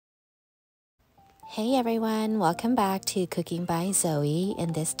Hey everyone, welcome back to Cooking by Zoe.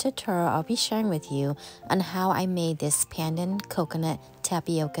 In this tutorial, I'll be sharing with you on how I made this pandan coconut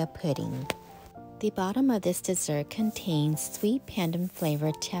tapioca pudding. The bottom of this dessert contains sweet pandan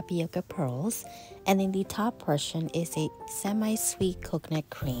flavored tapioca pearls, and in the top portion is a semi-sweet coconut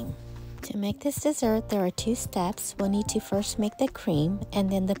cream. To make this dessert, there are two steps. We'll need to first make the cream and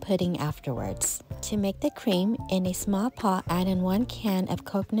then the pudding afterwards. To make the cream, in a small pot, add in 1 can of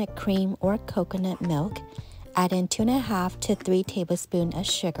coconut cream or coconut milk. Add in 2.5 to 3 tablespoons of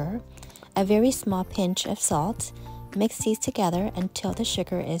sugar, a very small pinch of salt. Mix these together until the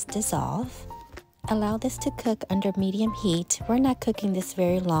sugar is dissolved. Allow this to cook under medium heat. We're not cooking this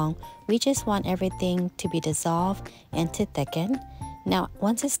very long. We just want everything to be dissolved and to thicken. Now,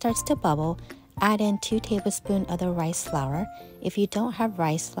 once it starts to bubble, add in 2 tablespoons of the rice flour. If you don't have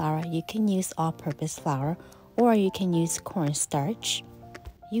rice flour, you can use all-purpose flour or you can use cornstarch.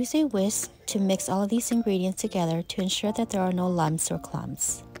 Use a whisk to mix all of these ingredients together to ensure that there are no lumps or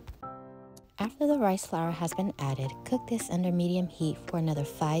clumps. After the rice flour has been added, cook this under medium heat for another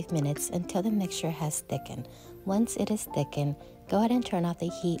 5 minutes until the mixture has thickened. Once it is thickened, go ahead and turn off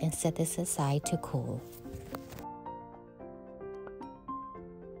the heat and set this aside to cool.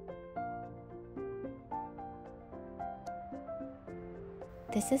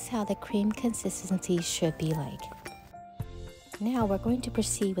 This is how the cream consistency should be like. Now we're going to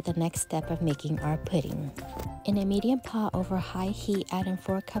proceed with the next step of making our pudding. In a medium pot over high heat, add in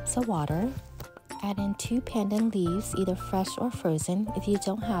 4 cups of water. Add in 2 pandan leaves, either fresh or frozen. If you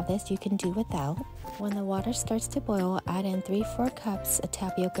don't have this, you can do without. When the water starts to boil, add in 3/4 cups of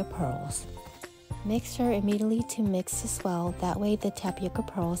tapioca pearls. Make sure immediately to mix as well, that way the tapioca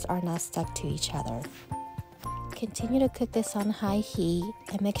pearls are not stuck to each other. Continue to cook this on high heat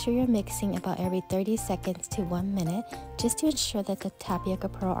and make sure you're mixing about every 30 seconds to 1 minute just to ensure that the tapioca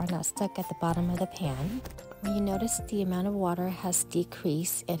pearl are not stuck at the bottom of the pan. When you notice the amount of water has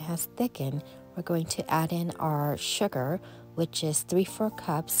decreased and has thickened, we're going to add in our sugar, which is 3/4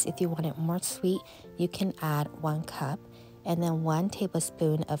 cups. If you want it more sweet, you can add 1 cup, and then 1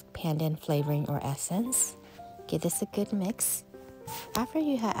 tablespoon of pandan flavoring or essence. Give this a good mix. After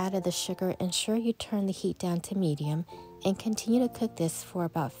you have added the sugar, ensure you turn the heat down to medium and continue to cook this for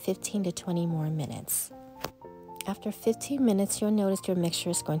about 15 to 20 more minutes. After 15 minutes, you'll notice your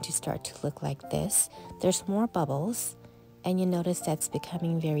mixture is going to start to look like this. There's more bubbles, and you notice that's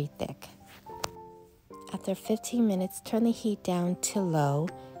becoming very thick. After 15 minutes, turn the heat down to low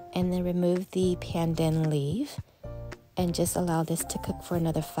and then remove the pandan leaf and just allow this to cook for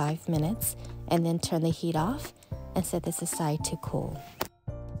another 5 minutes and then turn the heat off and set this aside to cool.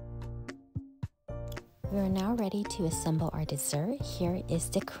 We are now ready to assemble our dessert. Here is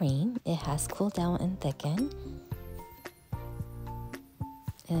the cream. It has cooled down and thickened.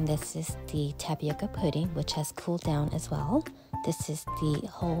 And this is the tapioca pudding, which has cooled down as well. This is the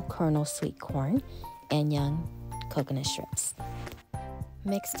whole kernel sweet corn and young coconut strips.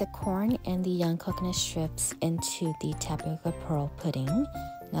 Mix the corn and the young coconut strips into the tapioca pearl pudding.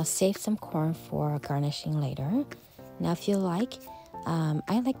 Now save some corn for garnishing later. Now if you like,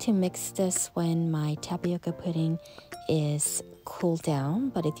 I like to mix this when my tapioca pudding is cooled down,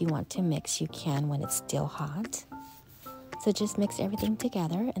 but if you want to mix, you can when it's still hot. So just mix everything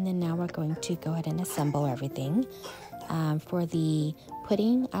together, and then now we're going to go ahead and assemble everything. For the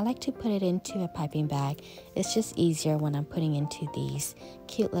pudding, I like to put it into a piping bag. It's just easier when I'm putting into these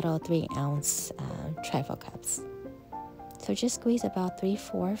cute little 3-ounce trifle cups. So just squeeze about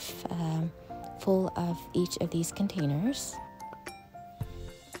 3/4 full of each of these containers.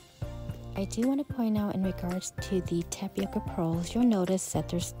 I do want to point out in regards to the tapioca pearls, you'll notice that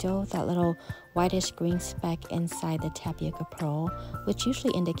there's still that little whitish green speck inside the tapioca pearl, which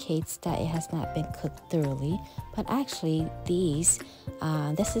usually indicates that it has not been cooked thoroughly. But actually this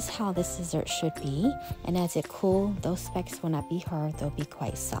is how this dessert should be, and as it cools, those specks will not be hard, they'll be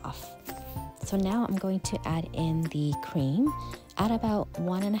quite soft. So now I'm going to add in the cream. Add about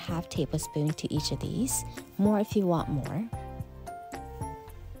 1.5 tablespoons to each of these, more if you want more.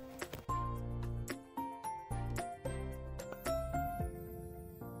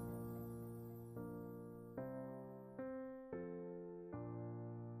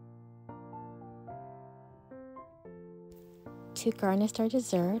 To garnish our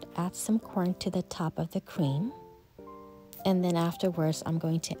dessert, add some corn to the top of the cream. And then afterwards, I'm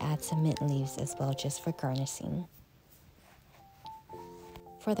going to add some mint leaves as well, just for garnishing.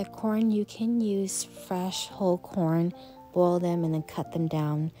 For the corn, you can use fresh whole corn, boil them and then cut them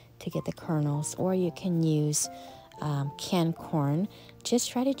down to get the kernels, or you can use canned corn.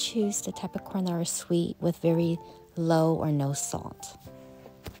 Just try to choose the type of corn that are sweet with very low or no salt.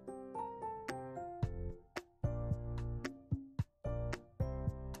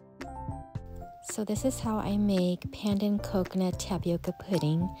 So this is how I make Pandan coconut tapioca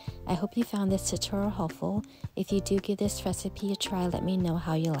pudding. I hope you found this tutorial helpful. If you do give this recipe a try, let me know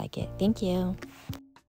how you like it. Thank you.